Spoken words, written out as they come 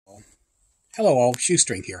Hello all,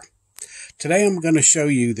 Shoestring here. Today I'm going to show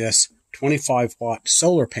you this 25-watt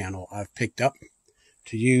solar panel I've picked up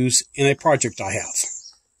to use in a project I have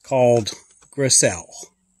called GRECELL.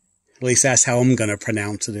 At least that's how I'm going to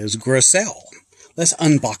pronounce it, is GRECELL. Let's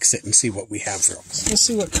unbox it and see what we have there. Let's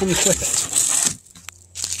see what comes with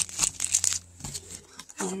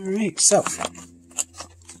it. Alright, so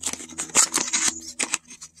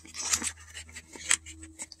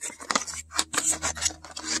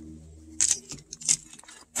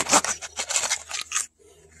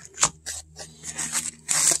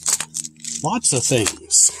lots of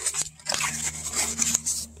things.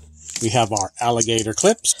 We have our alligator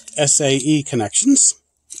clips, SAE connections.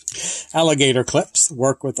 Alligator clips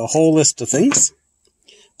work with a whole list of things.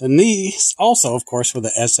 Then these also, of course, with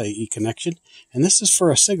the SAE connection. And this is for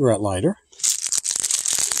a cigarette lighter.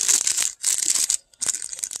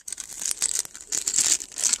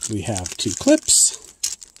 We have two clips.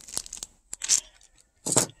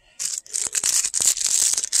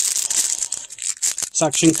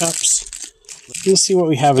 Suction cups. Let's see what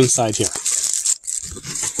we have inside here. Of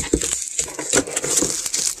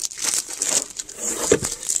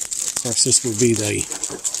course, this will be the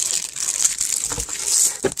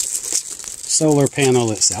solar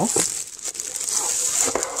panel itself.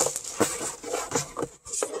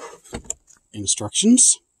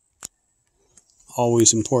 Instructions.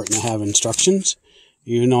 Always important to have instructions.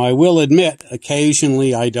 You know, I will admit,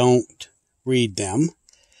 occasionally I don't read them.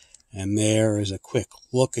 And there is a quick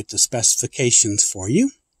look at the specifications for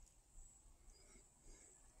you.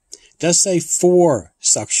 It does say 4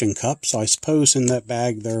 suction cups. So I suppose in that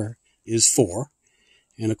bag there is 4.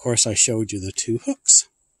 And of course I showed you the 2 hooks.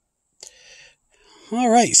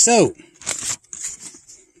 Alright, so,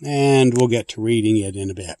 and we'll get to reading it in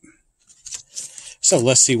a bit. So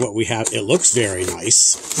let's see what we have. It looks very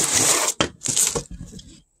nice.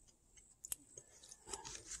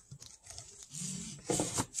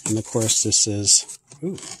 And of course this is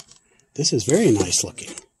very nice looking.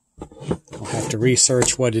 We'll have to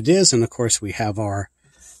research what it is. And of course we have our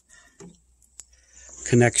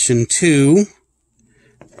connection to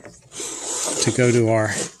go to our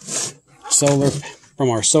from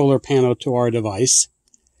our solar panel to our device.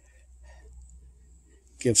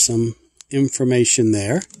 Give some information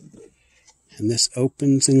there. And this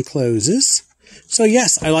opens and closes. So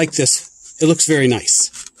yes, I like this. It looks very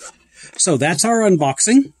nice. So that's our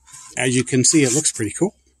unboxing. As you can see, it looks pretty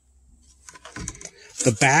cool.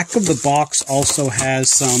 The back of the box also has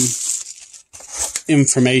some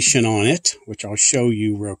information on it, which I'll show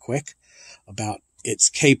you real quick, about its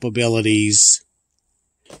capabilities.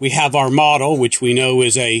 We have our model, which we know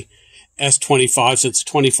is a S25, so it's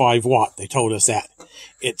 25 watt. They told us that.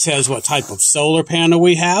 It says what type of solar panel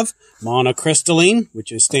we have. Monocrystalline,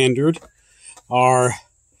 which is standard. Our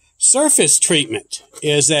surface treatment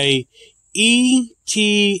is a ETFE,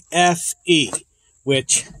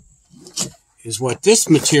 which is what this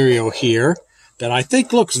material here that I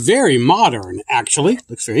think looks very modern, actually.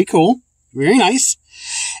 Looks very cool. Very nice.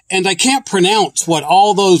 And I can't pronounce what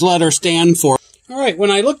all those letters stand for. All right, when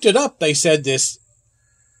I looked it up, they said this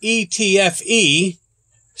ETFE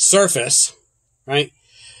surface, right,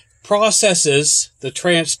 processes the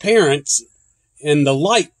transparency and the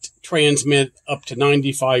light transmit up to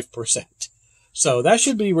 95%. So that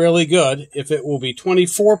should be really good. If it will be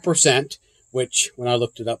 24%, which when I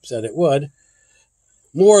looked it up said it would,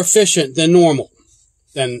 more efficient than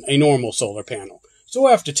a normal solar panel. So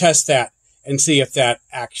we'll have to test that and see if that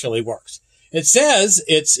actually works. It says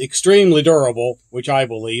it's extremely durable, which I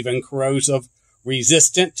believe, and corrosive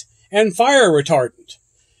resistant and fire retardant.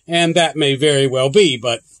 And that may very well be,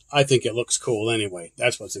 but I think it looks cool anyway.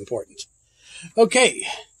 That's what's important. Okay.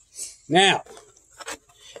 Now,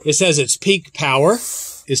 it says its peak power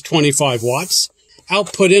is 25 watts.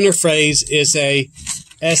 Output interface is a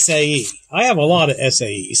SAE. I have a lot of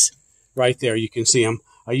SAEs right there. You can see them.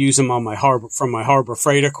 I use them on from my Harbor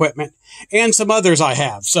Freight equipment and some others I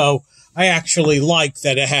have. So I actually like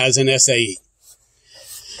that it has an SAE.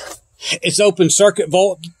 Its open circuit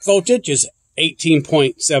voltage is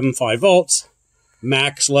 18.75 volts.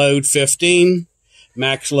 Max load 15.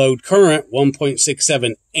 Max load current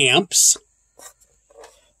 1.67 amps.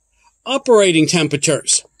 Operating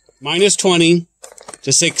temperatures, -20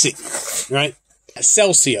 to 60, right?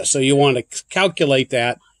 Celsius. So you want to calculate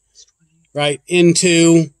that, right,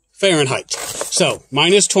 into Fahrenheit. So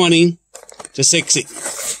 -20 to 60,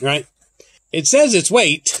 right? It says its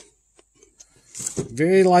weight,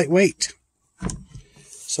 very lightweight.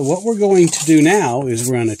 So what we're going to do now is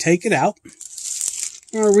we're going to take it out.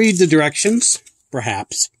 We're going to read the directions,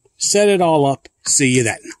 perhaps, set it all up. See you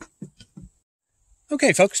then.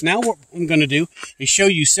 Okay, folks, now what I'm going to do is show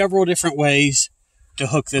you several different ways to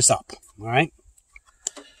hook this up, all right?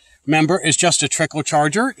 Remember, it's just a trickle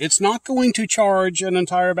charger. It's not going to charge an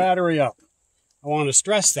entire battery up. I want to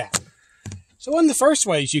stress that. So one of the first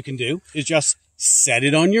ways you can do is just set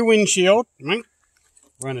it on your windshield, right?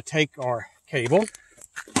 We're going to take our cable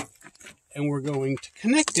and we're going to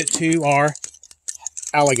connect it to our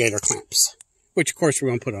alligator clamps, which of course we're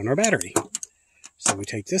going to put on our battery. So we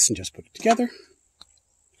take this and just put it together.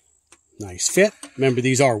 Nice fit. Remember,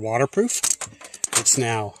 these are waterproof. It's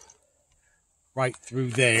now right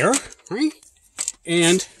through there, right?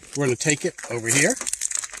 And we're going to take it over here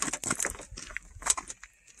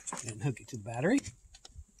and hook it to the battery.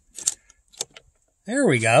 There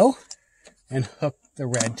we go. And hook the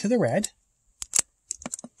red to the red.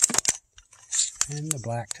 And the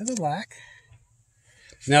black to the black.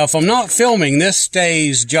 Now, if I'm not filming, this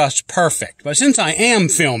stays just perfect. But since I am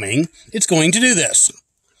filming, it's going to do this.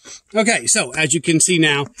 Okay, so as you can see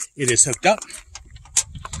now, it is hooked up.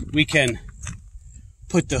 We can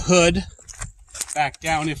put the hood back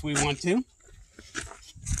down if we want to.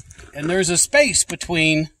 And there's a space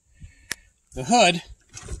between the hood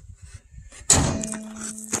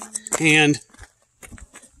and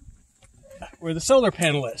where the solar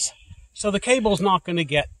panel is. So the cable's not going to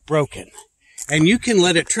get broken. And you can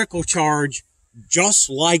let it trickle charge just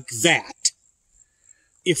like that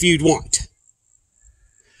if you'd want.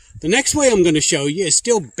 The next way I'm going to show you is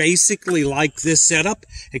still basically like this setup,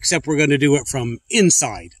 except we're going to do it from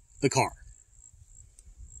inside the car.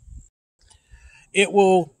 It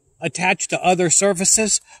will attach to other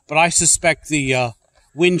surfaces, but I suspect the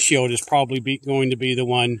windshield is probably going to be the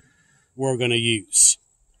one we're going to use.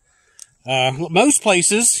 Most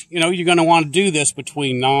places, you know, you're going to want to do this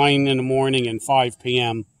between 9 in the morning and 5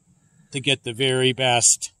 p.m. to get the very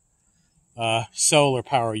best solar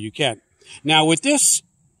power you can. Now with this,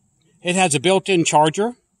 it has a built-in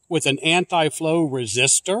charger with an anti-flow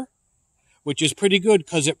resistor, which is pretty good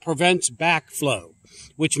because it prevents backflow,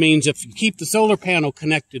 which means if you keep the solar panel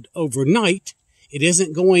connected overnight, it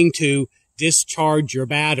isn't going to discharge your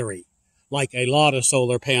battery like a lot of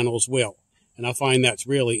solar panels will. And I find that's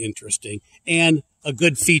really interesting and a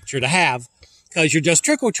good feature to have because you're just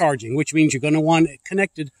trickle charging, which means you're going to want it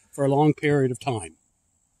connected for a long period of time.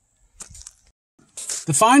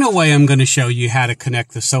 The final way I'm going to show you how to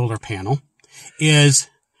connect the solar panel is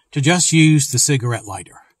to just use the cigarette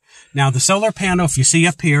lighter. Now, the solar panel, if you see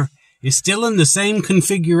up here, is still in the same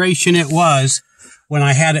configuration it was when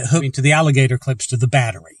I had it hooked to the alligator clips to the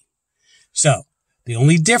battery. So, the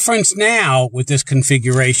only difference now with this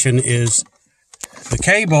configuration is the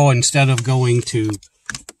cable, instead of going to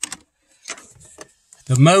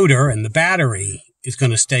the motor and the battery, is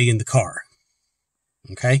going to stay in the car.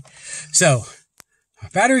 Okay? So, a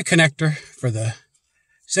battery connector for the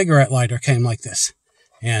cigarette lighter came like this.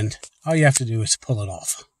 And all you have to do is pull it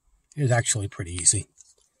off. It's actually pretty easy.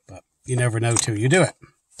 But you never know till you do it.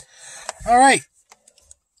 All right.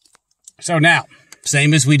 So now,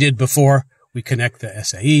 same as we did before, we connect the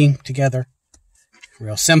SAE together.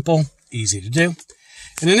 Real simple, easy to do.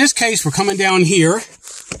 And in this case, we're coming down here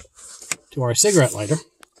to our cigarette lighter.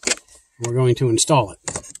 And we're going to install it.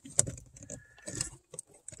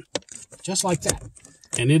 Just like that.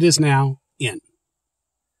 And it is now in.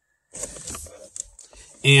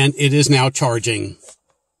 And it is now charging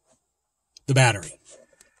the battery.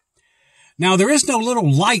 Now, there is no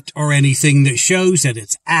little light or anything that shows that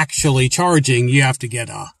it's actually charging. You have to get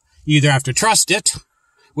you either have to trust it,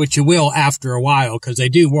 which you will after a while because they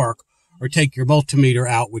do work, or take your multimeter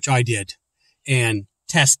out, which I did, and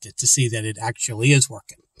test it to see that it actually is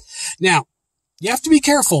working. Now, you have to be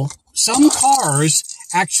careful. Some cars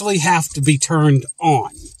actually have to be turned on.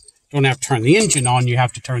 You don't have to turn the engine on. You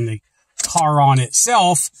have to turn the car on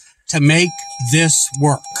itself to make this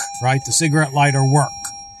work, right? The cigarette lighter work.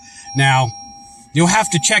 Now, you'll have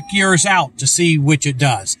to check yours out to see which it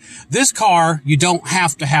does. This car, you don't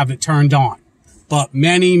have to have it turned on, but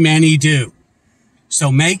many, many do.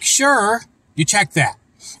 So make sure you check that.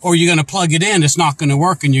 Or you're going to plug it in, it's not going to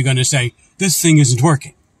work, and you're going to say, this thing isn't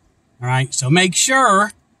working. All right? So make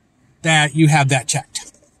sure that you have that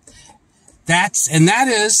checked. That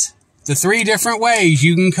is the 3 different ways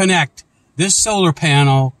you can connect this solar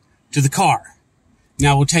panel to the car.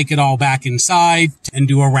 Now we'll take it all back inside and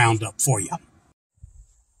do a roundup for you.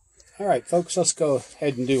 All right, folks, let's go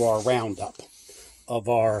ahead and do our roundup of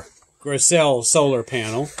our GRECELL solar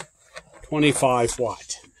panel, 25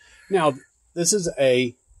 watt. Now, this is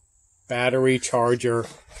a battery charger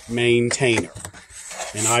maintainer.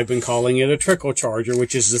 And I've been calling it a trickle charger,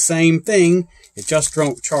 which is the same thing. It just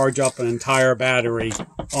don't charge up an entire battery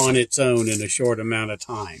on its own in a short amount of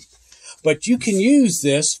time. But you can use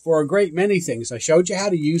this for a great many things. I showed you how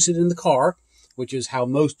to use it in the car, which is how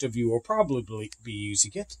most of you will probably be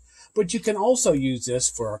using it. But you can also use this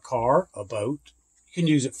for a car, a boat. You can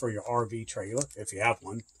use it for your RV trailer, if you have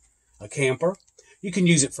one, a camper. You can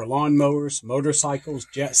use it for lawnmowers, motorcycles,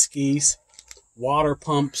 jet skis, water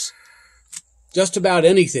pumps, just about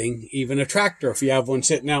anything, even a tractor if you have one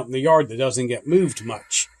sitting out in the yard that doesn't get moved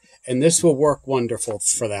much. And this will work wonderful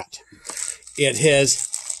for that. It has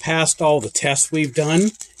passed all the tests we've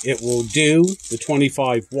done. It will do the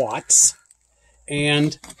 25 watts.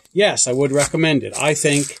 And yes, I would recommend it. I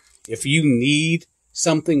think if you need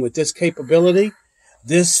something with this capability,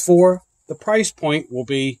 this for the price point will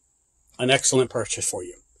be an excellent purchase for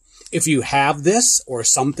you. If you have this or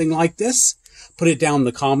something like this, put it down in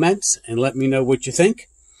the comments and let me know what you think.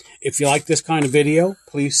 If you like this kind of video,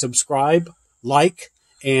 please subscribe, like,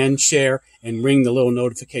 and share, and ring the little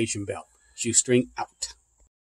notification bell. Shoestring out.